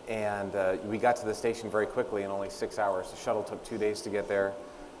 and we got to the station very quickly in only 6 hours. The shuttle took 2 days to get there,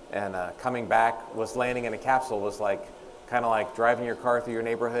 and coming back landing in a capsule was kind of like driving your car through your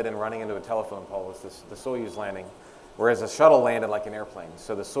neighborhood and running into a telephone pole. Was the Soyuz landing. whereas a shuttle landed like an airplane.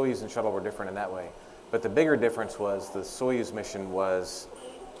 So the Soyuz and shuttle were different in that way. But the bigger difference was the Soyuz mission was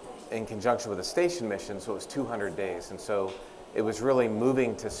in conjunction with the station mission, so it was 200 days. And so it was really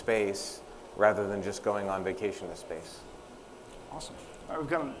moving to space rather than just going on vacation to space. Awesome. All right,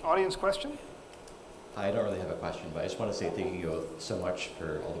 we've got an audience question. I don't really have a question, but I just want to say thank you both so much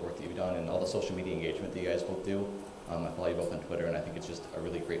for all the work that you've done and all the social media engagement that you guys both do. I follow you both on Twitter, and I think it's just a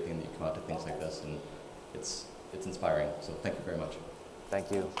really great thing that you come out to things like this, and it's inspiring. So thank you very much. Thank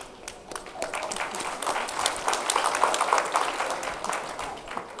you.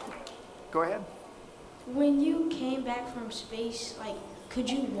 Go ahead. When you came back from space, like, could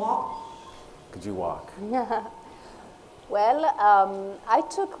you walk? Could you walk? Well,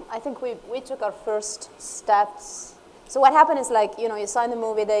 I think we took our first steps. So what happened is, like, you know, you saw in the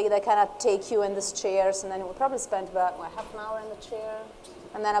movie, they kind of take you in these chairs, and then we probably spent about, half an hour in the chair,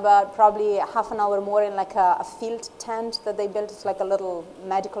 and then about probably half an hour more in like a field tent that they built. It's like a little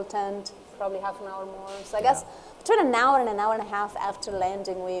medical tent, probably half an hour more. So I guess between an hour and a half after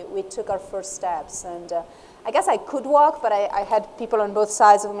landing, we took our first steps. And I guess I could walk, but I had people on both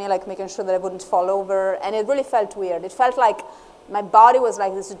sides of me, like making sure that I wouldn't fall over, and it really felt weird. It felt like my body was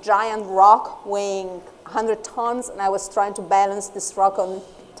like this giant rock weighing 100 tons, and I was trying to balance this rock on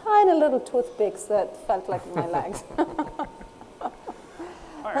tiny little toothpicks that felt like my legs.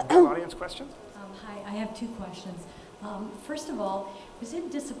 All right, an audience question? Hi, I have two questions. First of all, was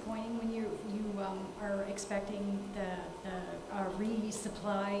it disappointing when you are expecting the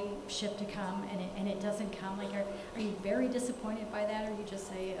resupply ship to come and it doesn't come? Like, are you very disappointed by that, or you just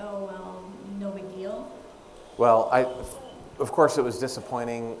say, oh, well, no big deal? Well, of course it was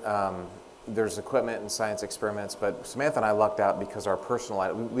disappointing. There's equipment and science experiments, but Samantha and I lucked out because our personal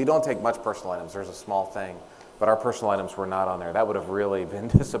items, we don't take much personal items, there's a small thing, but our personal items were not on there. That would have really been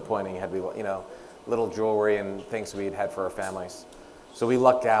disappointing had we, you know, little jewelry and things we'd had for our families. So we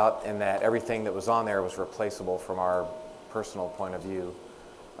lucked out in that everything that was on there was replaceable from our personal point of view.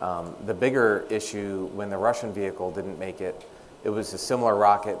 The bigger issue, when the Russian vehicle didn't make it, it was a similar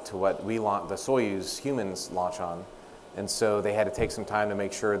rocket to what we launched, the Soyuz humans launch on. And so they had to take some time to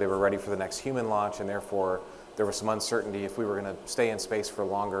make sure they were ready for the next human launch, and therefore there was some uncertainty if we were going to stay in space for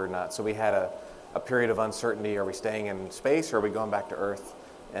longer or not. So we had a period of uncertainty. Are we staying in space or are we going back to Earth?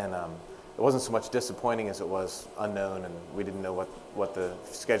 And it wasn't so much disappointing as it was unknown, and we didn't know what the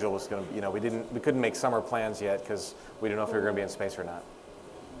schedule was going to be. You know, we couldn't make summer plans yet because we didn't know if we were going to be in space or not.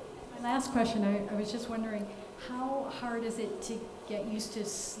 My last question, I was just wondering, how hard is it to get used to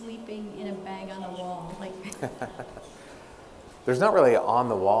sleeping in a bag on a wall? Like, there's not really on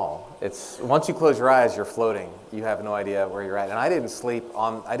the wall. It's once you close your eyes, you're floating. You have no idea where you're at. And I didn't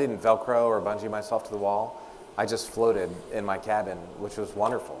I didn't Velcro or bungee myself to the wall. I just floated in my cabin, which was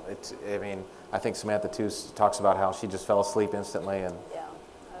wonderful. I mean, I think Samantha too talks about how she just fell asleep instantly, and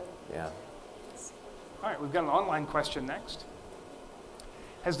yeah. All right, we've got an online question next.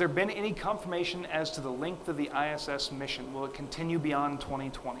 Has there been any confirmation as to the length of the ISS mission? Will it continue beyond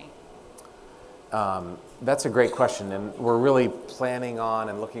 2020? That's a great question, and we're really planning on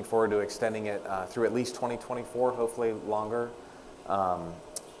and looking forward to extending it through at least 2024, hopefully longer.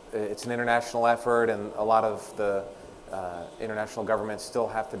 It's an international effort, and a lot of the international governments still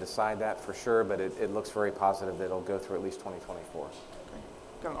have to decide that for sure, but it looks very positive that it'll go through at least 2024. Okay.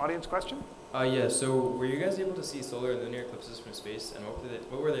 Got an audience question? Yeah, so were you guys able to see solar and lunar eclipses from space, and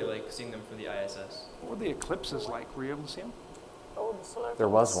what were they like seeing them from the ISS? What were the eclipses like? Were you able to see them? Oh, the solar. There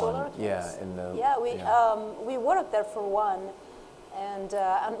was solar one, yeah. We worked there for one, and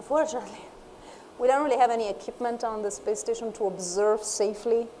unfortunately, we don't really have any equipment on the space station to observe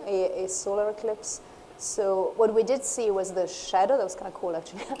safely a solar eclipse. So what we did see was the shadow. That was kind of cool,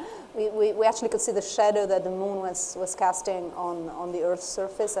 actually. we actually could see the shadow that the moon was casting on the Earth's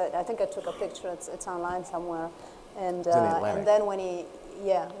surface. I think I took a picture. It's online somewhere. And it's in the Atlantic. And then when it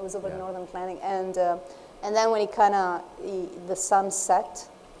was over the northern Atlantic. And then when the sun set,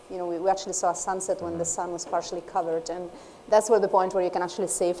 you know, we actually saw a sunset when the sun was partially covered, and that's where the point where you can actually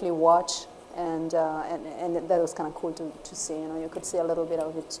safely watch. And that was kind of cool to see. You know, you could see a little bit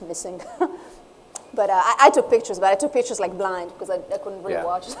of it missing. But I took pictures, but I took pictures like blind because I couldn't really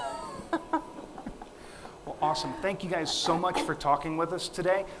watch. Well, awesome. Thank you guys so much for talking with us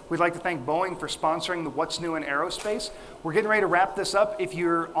today. We'd like to thank Boeing for sponsoring the What's New in Aerospace. We're getting ready to wrap this up. If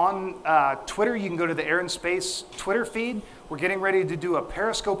you're on Twitter, you can go to the Air and Space Twitter feed. We're getting ready to do a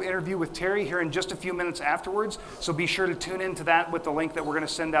Periscope interview with Terry here in just a few minutes afterwards, so be sure to tune into that with the link that we're going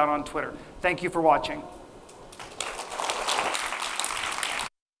to send out on Twitter. Thank you for watching.